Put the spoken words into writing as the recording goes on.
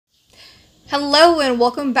Hello and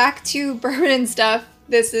welcome back to Bourbon and Stuff.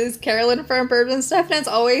 This is Carolyn from Bourbon and Stuff, and as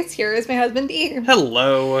always, here is my husband D.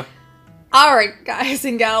 Hello. Alright, guys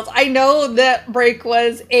and gals, I know that break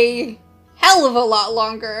was a hell of a lot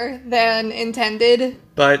longer than intended.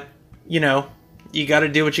 But, you gotta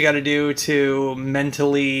do what you gotta do to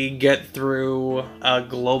mentally get through a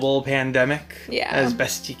global pandemic as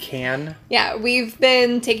best you can. Yeah, we've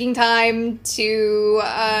been taking time to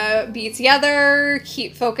be together,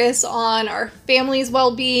 keep focus on our family's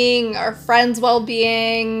well-being, our friends'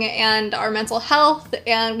 well-being, and our mental health,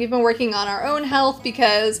 and we've been working on our own health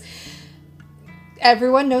because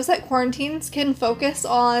everyone knows that quarantines can focus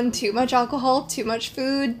on too much alcohol, too much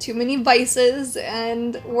food, too many vices,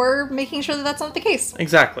 and we're making sure that that's not the case.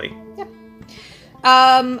 Exactly. Yeah.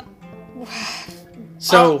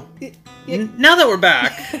 So, now that we're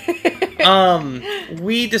back,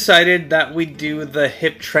 we decided that we'd do the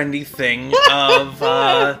hip trendy thing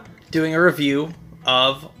of doing a review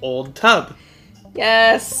of Old Tub.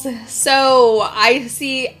 Yes. So I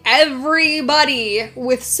see everybody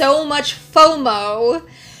with so much FOMO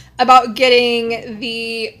about getting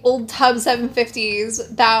the Old Tub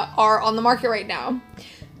 750s that are on the market right now.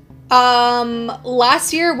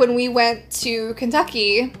 Last year when we went to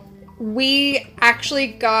Kentucky, we actually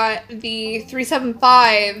got the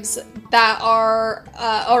 375s that are,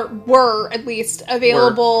 or were at least,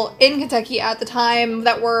 available in Kentucky at the time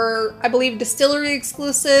that were, I believe, distillery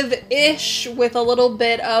exclusive-ish with a little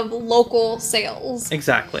bit of local sales.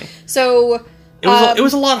 Exactly. So it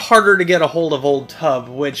was a lot harder to get a hold of Old Tub,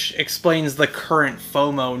 which explains the current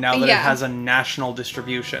FOMO now that it has a national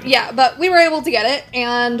distribution. Yeah, but we were able to get it,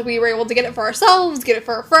 and we were able to get it for ourselves, get it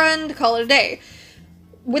for a friend, call it a day.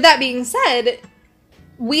 With that being said,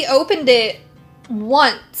 we opened it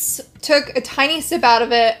once, took a tiny sip out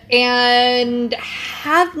of it, and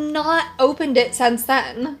have not opened it since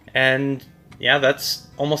then. And yeah, that's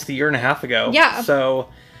almost a year and a half ago. Yeah. So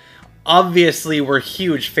obviously we're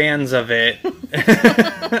huge fans of it.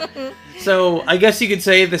 So I guess you could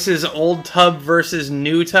say this is Old Tub versus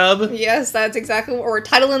New Tub. Yes, that's exactly what we're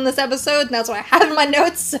titling this episode, and that's what I have in my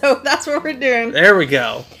notes, so that's what we're doing. There we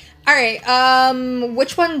go. Alright,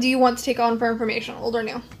 which one do you want to take on for information, old or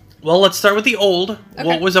new? Well, let's start with the old. Okay.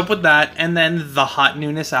 What was up with that, and then the hot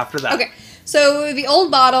newness after that. Okay, so the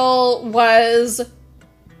old bottle was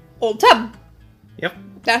Old Tub. Yep.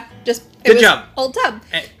 Good job. Old Tub.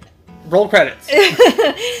 Roll credits.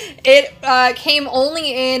 It came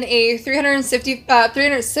only in a 350.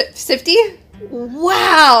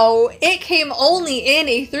 Wow! It came only in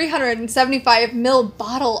a 375ml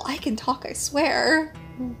bottle. I can talk, I swear.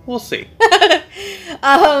 We'll see.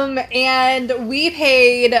 And we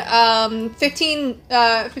paid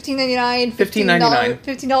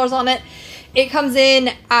 $15.99 on it. It comes in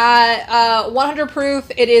at 100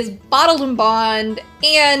 proof. It is bottled in bond,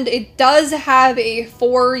 and it does have a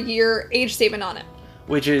 4-year age statement on it,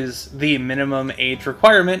 which is the minimum age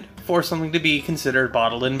requirement for something to be considered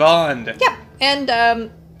bottled in bond. Yeah, and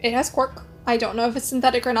it has cork. I don't know if it's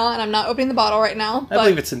synthetic or not, and I'm not opening the bottle right now. I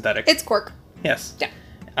believe it's synthetic. It's cork. Yes. Yeah.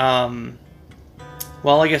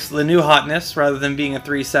 Well, I guess the new hotness, rather than being a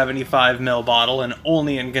 375ml bottle and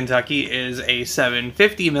only in Kentucky, is a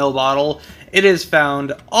 750ml bottle. It is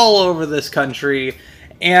found all over this country,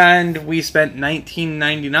 and we spent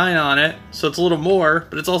 $19.99 on it, so it's a little more,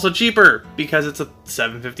 but it's also cheaper because it's a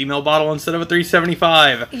 750ml bottle instead of a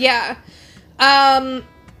 375. Yeah.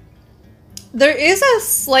 There is a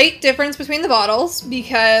slight difference between the bottles,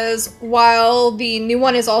 because while the new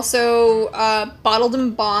one is also bottled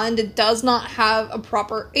in bond, it does not have a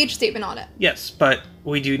proper age statement on it. Yes, but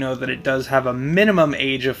we do know that it does have a minimum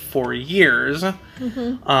age of 4 years.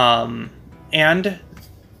 Mm-hmm. And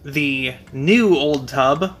the new Old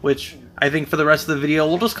Tub, which I think for the rest of the video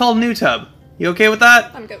we'll just call New Tub. You okay with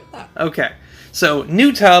that? I'm good with that. Okay. So,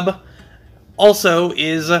 New Tub also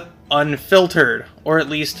is unfiltered, or at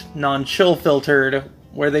least non-chill filtered,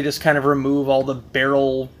 where they just kind of remove all the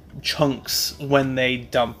barrel chunks when they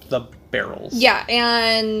dump the barrels. Yeah,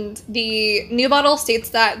 and the new bottle states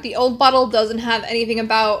that the old bottle doesn't have anything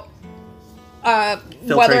about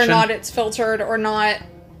whether or not it's filtered or not.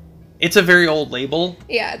 It's a very old label.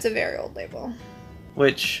 Yeah, it's a very old label.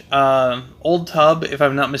 Which, Old Tub, if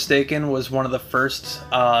I'm not mistaken, was one of the first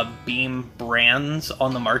Beam brands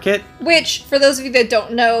on the market. Which, for those of you that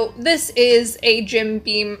don't know, this is a Jim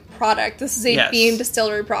Beam product. This is a Beam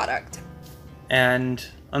distillery product. And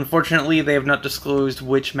unfortunately, they have not disclosed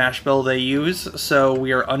which mash bill they use, so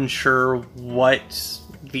we are unsure what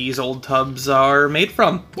these Old Tubs are made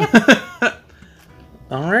from. Yep.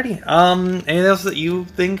 Alrighty. Anything else that you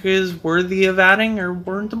think is worthy of adding or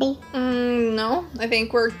warrantable? No, I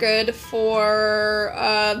think we're good for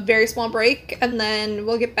a very small break, and then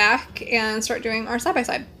we'll get back and start doing our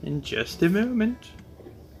side-by-side. In just a moment.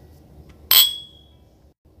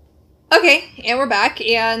 Okay, and we're back,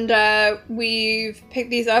 and we've picked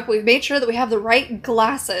these up. We've made sure that we have the right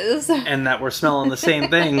glasses. And that we're smelling the same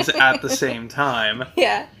things at the same time.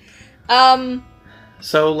 Yeah.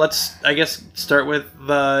 So let's, I guess, start with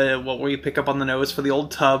what we pick up on the nose for the old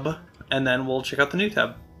tub, and then we'll check out the new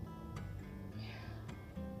tub.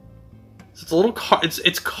 So it's a little,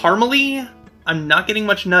 it's caramely. I'm not getting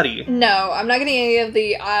much nutty. No, I'm not getting any of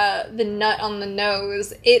the nut on the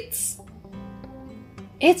nose. It's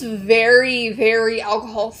very, very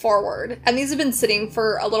alcohol forward, and these have been sitting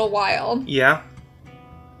for a little while. Yeah.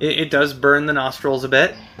 It does burn the nostrils a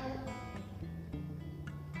bit.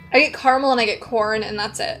 I get caramel and I get corn, and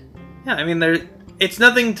that's it. Yeah, I mean, it's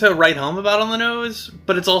nothing to write home about on the nose,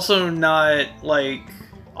 but it's also not, like,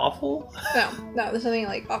 awful. No, there's nothing,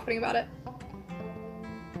 like, off-putting about it.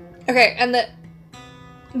 Okay, and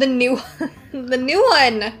the new the new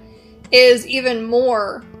one is even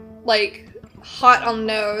more, like, hot on the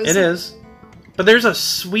nose. It is. But there's a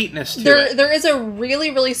sweetness to it. There is a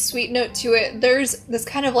really, really sweet note to it. There's this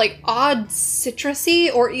kind of, like, odd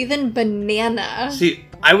citrusy or even banana. See,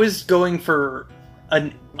 I was going for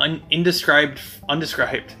an indescribed fruit.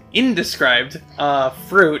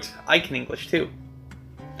 I can English, too.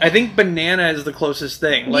 I think banana is the closest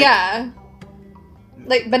thing. Like, yeah.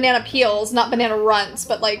 Like banana peels, not banana runts,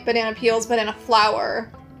 but like banana peels, banana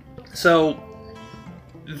flour. So,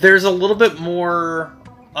 there's a little bit more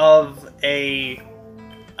of a,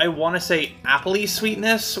 I want to say, appley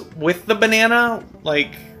sweetness with the banana.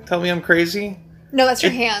 Like, tell me I'm crazy? No, that's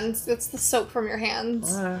your hands. That's the soap from your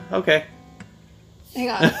hands. Okay. Hang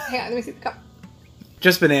on, let me see the cup.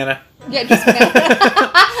 Just banana. Yeah, just banana.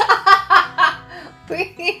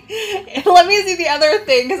 Let me see the other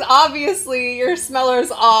thing, because obviously your smeller's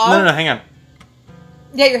off. No, hang on.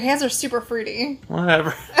 Yeah, your hands are super fruity.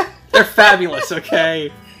 Whatever. They're fabulous,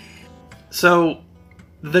 okay? So,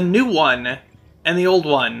 the new one and the old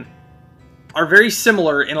one are very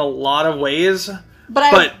similar in a lot of ways.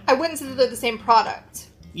 But I wouldn't say that they're the same product.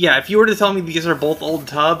 Yeah, if you were to tell me these are both Old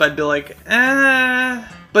Tub, I'd be like, eh.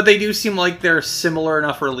 But they do seem like they're similar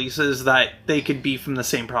enough releases that they could be from the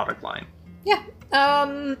same product line. Yeah.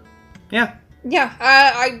 Yeah.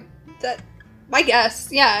 Yeah, my guess,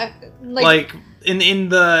 yeah. Like in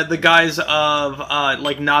the guise of,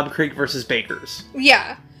 like, Knob Creek versus Baker's.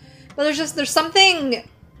 Yeah. But there's something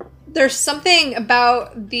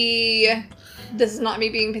about this is not me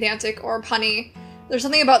being pedantic or punny, there's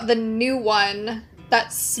something about the new one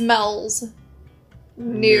that smells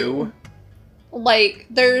new. Like,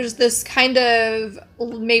 there's this kind of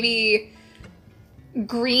maybe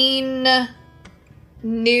green,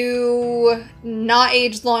 new, not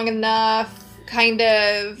aged long enough kind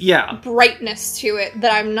of brightness to it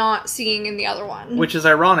that I'm not seeing in the other one. Which is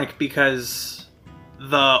ironic because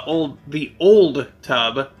the old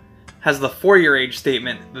tub has the 4-year age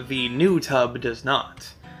statement, the new tub does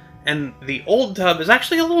not. And the old tub is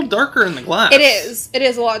actually a little darker in the glass. It is. It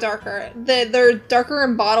is a lot darker. They're darker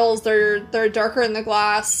in bottles, they're darker in the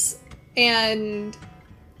glass, and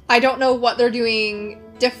I don't know what they're doing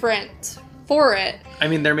different for it. I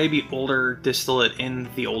mean, there may be older distillate in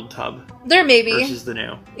the old tub. There may be. Versus the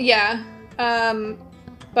new. Yeah.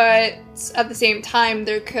 But at the same time,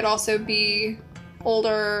 there could also be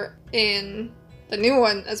older in the new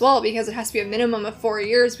one as well, because it has to be a minimum of 4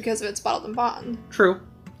 years because of its bottled and bond. True.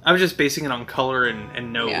 I was just basing it on color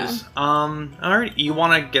and nose. Yeah. Alright, you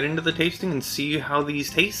want to get into the tasting and see how these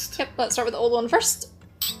taste? Yep, let's start with the old one first.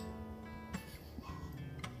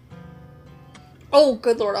 Oh,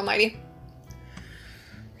 good Lord Almighty.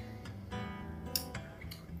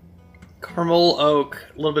 Caramel, oak,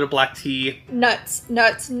 a little bit of black tea. Nuts,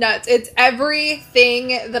 nuts, nuts. It's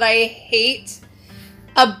everything that I hate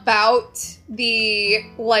about the,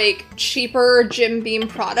 like, cheaper Jim Beam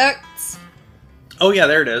products. Oh yeah,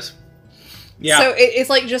 there it is. Yeah. So it's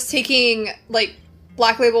like just taking, like,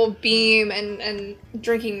 Black Label Beam and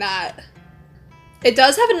drinking that. It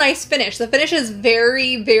does have a nice finish. The finish is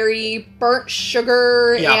very, very burnt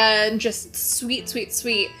sugar and just sweet, sweet,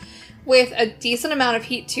 sweet, with a decent amount of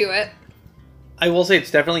heat to it. I will say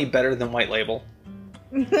it's definitely better than White Label.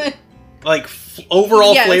 Like,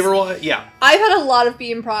 overall flavor-wise, yeah. I've had a lot of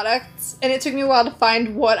Beam products, and it took me a while to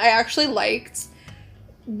find what I actually liked.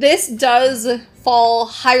 This does fall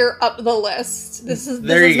higher up the list. This is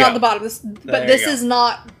not the bottom. This is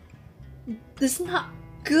not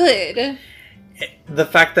good. the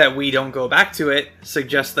fact that we don't go back to it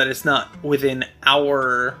suggests that it's not within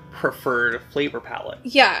our preferred flavor palette.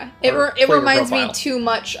 Yeah, it Or reminds flavor profile. me too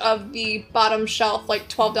much of the bottom shelf, like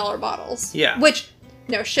 $12 bottles. Yeah. Which,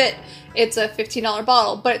 no shit, it's a $15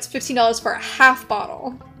 bottle, but it's $15 for a half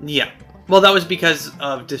bottle. Yeah. Well, that was because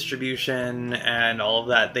of distribution and all of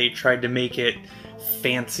that. They tried to make it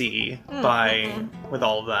fancy with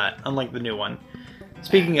all of that, unlike the new one.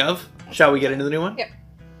 Speaking of, shall we get into the new one? Yep.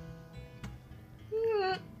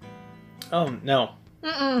 Oh, no.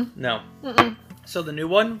 Mm-mm. No. Mm-mm. So the new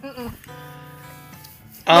one?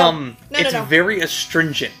 Mm-mm. It's No. very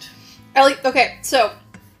astringent. Okay, so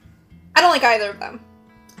I don't like either of them.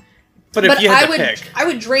 But if you had to pick... I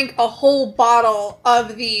would drink a whole bottle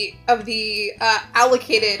of the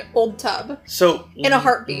allocated old tub. So in a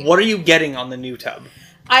heartbeat. What are you getting on the new tub?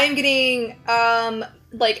 I am getting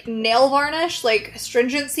like nail varnish, like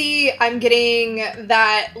astringency. I'm getting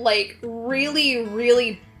that like really,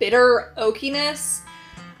 really bitter oakiness.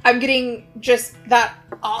 I'm getting just that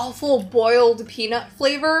awful boiled peanut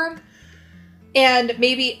flavor. And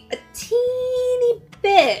maybe a teeny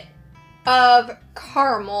bit of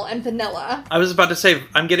caramel and vanilla. I was about to say,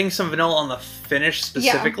 I'm getting some vanilla on the finish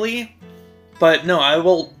specifically. But no, I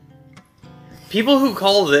will... People who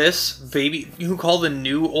call the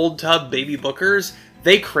new old tub Baby Bookers,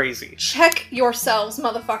 they crazy. Check yourselves,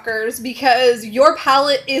 motherfuckers, because your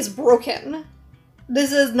palate is broken.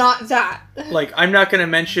 This is not that. Like, I'm not going to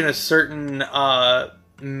mention a certain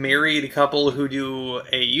married couple who do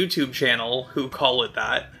a YouTube channel who call it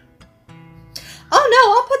that. Oh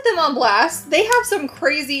no, I'll put them on blast. They have some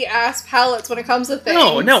crazy ass palettes when it comes to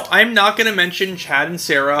things. No, I'm not going to mention Chad and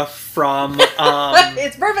Sarah from...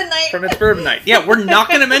 It's Bourbon Night. From It's Bourbon Night. Yeah, we're not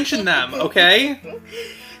going to mention them, okay?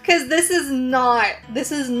 Because this is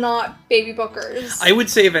not Baby Bookers. I would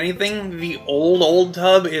say, if anything, the old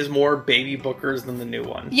tub is more Baby Bookers than the new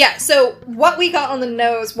one. Yeah, so what we got on the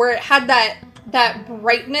nose, where it had that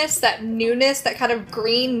brightness, that newness, that kind of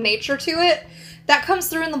green nature to it, that comes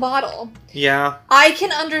through in the bottle. Yeah. I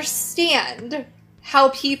can understand how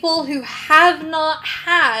people who have not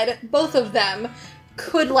had both of them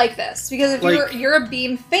could like this. Because if you're a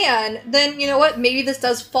Beam fan, then you know what? Maybe this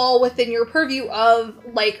does fall within your purview of,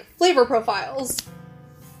 like, flavor profiles.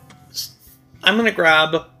 I'm going to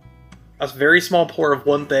grab a very small pour of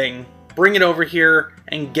one thing, bring it over here,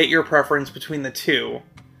 and get your preference between the two.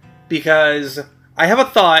 Because I have a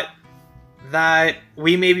thought that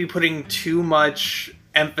we may be putting too much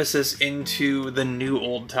emphasis into the new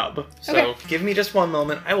old tub. So Okay. Give me just one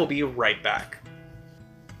moment. I will be right back.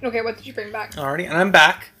 Okay, what did you bring back? Alrighty, and I'm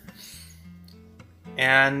back.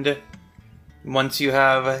 And once you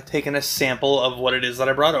have taken a sample of what it is that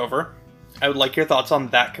I brought over, I would like your thoughts on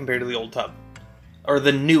that compared to the old tub. Or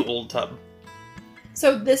the new old tub.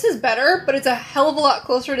 So this is better, but it's a hell of a lot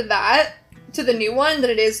closer to the new one, than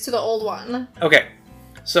it is to the old one. Okay,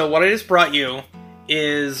 so what I just brought you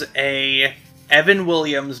is a Evan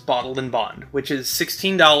Williams Bottled in Bond, which is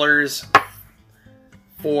 $16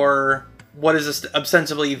 for what is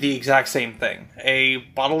ostensibly the exact same thing. A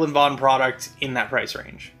Bottled in Bond product in that price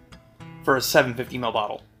range for a 750ml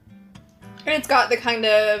bottle. And it's got the kind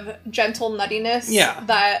of gentle nuttiness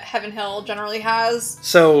that Heaven Hill generally has.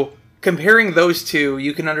 So, comparing those two,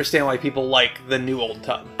 you can understand why people like the new old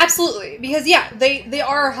tub. Absolutely. Because, yeah, they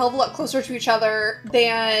are a hell of a lot closer to each other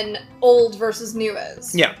than old versus new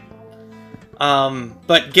is. Yeah.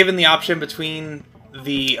 But given the option between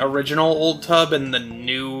the original old tub and the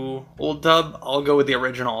new old tub, I'll go with the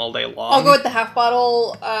original all day long. I'll go with the half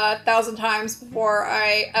bottle 1,000 times before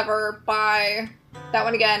I ever buy that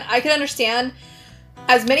one again. I can understand,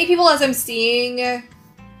 as many people as I'm seeing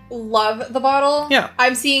love the bottle,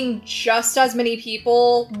 I'm seeing just as many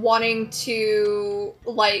people wanting to,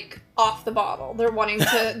 like, off the bottle. They're wanting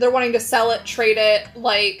to sell it, trade it,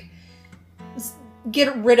 like,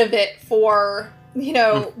 get rid of it for, you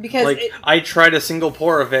know, because like, I tried a single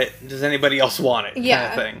pour of it, does anybody else want it? Yeah.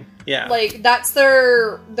 Kind of thing. Yeah. Like, that's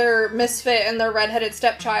their misfit and their redheaded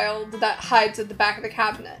stepchild that hides at the back of the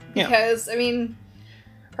cabinet. Yeah. Because, I mean,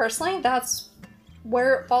 personally, that's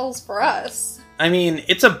where it falls for us. I mean,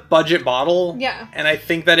 it's a budget bottle. Yeah. And I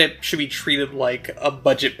think that it should be treated like a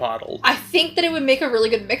budget bottle. I think that it would make a really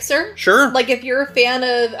good mixer. Sure. Like, if you're a fan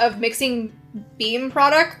of mixing Beam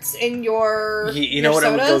products in your You know what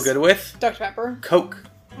it would go good with? Dr. Pepper. Coke.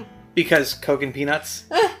 Because Coke and peanuts.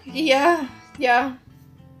 Yeah.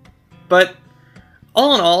 But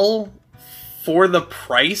all in all, for the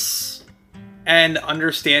price and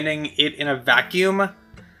understanding it in a vacuum,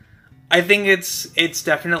 I think it's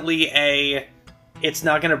definitely a it's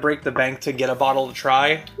not going to break the bank to get a bottle to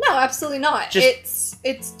try. No, absolutely not. It's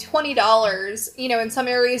 $20. You know, in some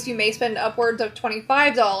areas you may spend upwards of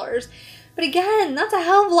 $25. But again, that's a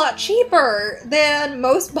hell of a lot cheaper than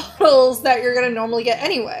most bottles that you're going to normally get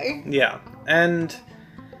anyway. Yeah, and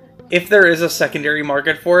if there is a secondary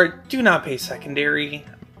market for it, do not pay secondary.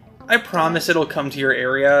 I promise it'll come to your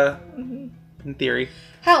area, in theory.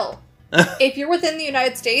 Hell, if you're within the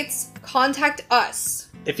United States, contact us.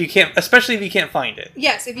 If you can't, especially if you can't find it.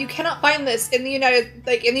 Yes, if you cannot find this in the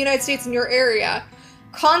United States in your area,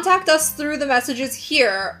 contact us through the messages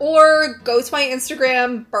here, or go to my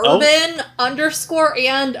Instagram,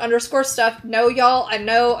 bourbon_and_stuff. No, y'all, I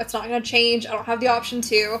know it's not going to change. I don't have the option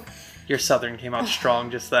to. Your Southern came out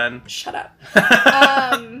strong just then. Shut up.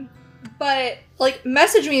 But, like,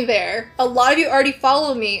 message me there. A lot of you already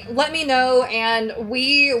follow me. Let me know, and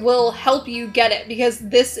we will help you get it, because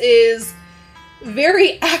this is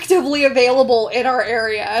very actively available in our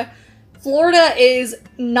area. Florida is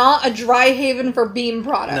not a dry haven for bean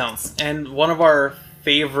products. No, and one of our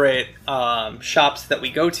favorite shops that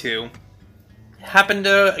we go to happened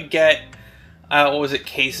to get,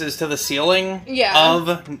 cases to the ceiling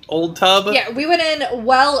of Old Tub? Yeah, we went in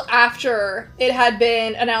well after it had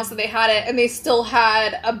been announced that they had it, and they still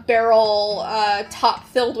had a barrel top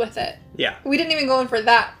filled with it. Yeah. We didn't even go in for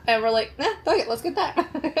that, and we're like, fuck it, let's get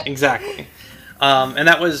that. Exactly. And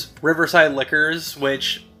that was Riverside Liquors,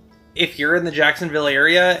 which, if you're in the Jacksonville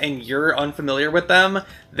area and you're unfamiliar with them,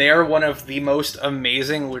 they are one of the most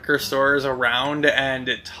amazing liquor stores around, and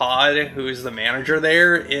Todd, who's the manager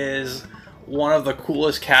there, is one of the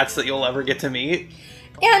coolest cats that you'll ever get to meet.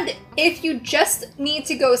 And if you just need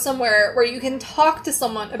to go somewhere where you can talk to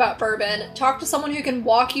someone about bourbon, talk to someone who can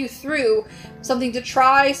walk you through something to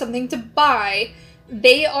try, something to buy,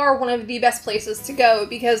 they are one of the best places to go,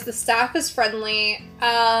 because the staff is friendly.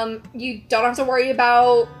 You don't have to worry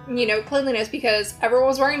about, cleanliness, because everyone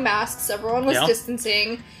was wearing masks, everyone was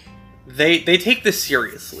distancing. They take this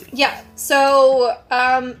seriously. Yeah, so,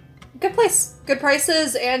 good place, good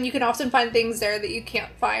prices, and you can often find things there that you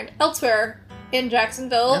can't find elsewhere in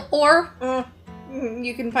Jacksonville, or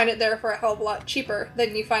you can find it there for a hell of a lot cheaper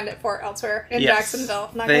than you find it for elsewhere in Jacksonville.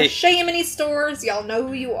 I'm not going to shame any stores. Y'all know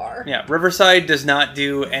who you are. Yeah, Riverside does not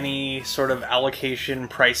do any sort of allocation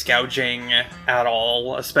price gouging at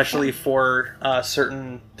all, especially for a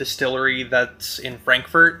certain distillery that's in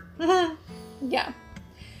Frankfurt. Yeah.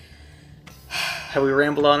 Have we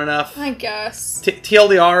rambled on enough? I guess.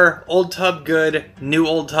 TLDR, Old Tub good, new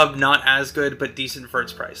Old Tub not as good, but decent for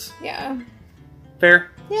its price. Yeah.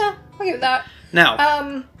 Fair? Yeah, I'll give it that.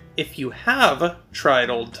 Now, if you have tried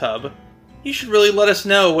Old Tub, you should really let us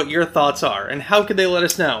know what your thoughts are. And how could they let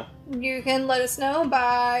us know? You can let us know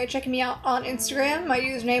by checking me out on Instagram. My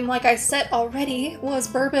username, like I said already, was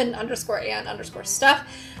bourbon_and_stuff.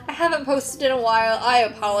 I haven't posted in a while. I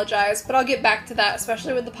apologize, but I'll get back to that,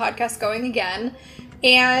 especially with the podcast going again.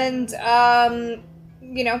 And,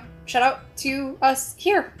 shout out to us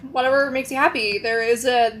here. Whatever makes you happy. There is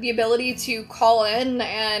the ability to call in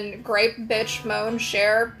and gripe, bitch, moan,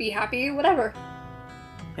 share, be happy, whatever.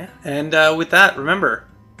 Yeah, and with that, remember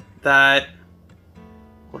that...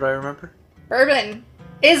 What do I remember? Bourbon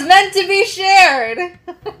is meant to be shared!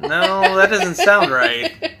 No, that doesn't sound right.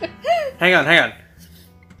 Hang on.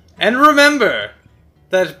 And remember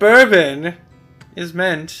that bourbon is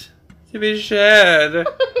meant to be shared.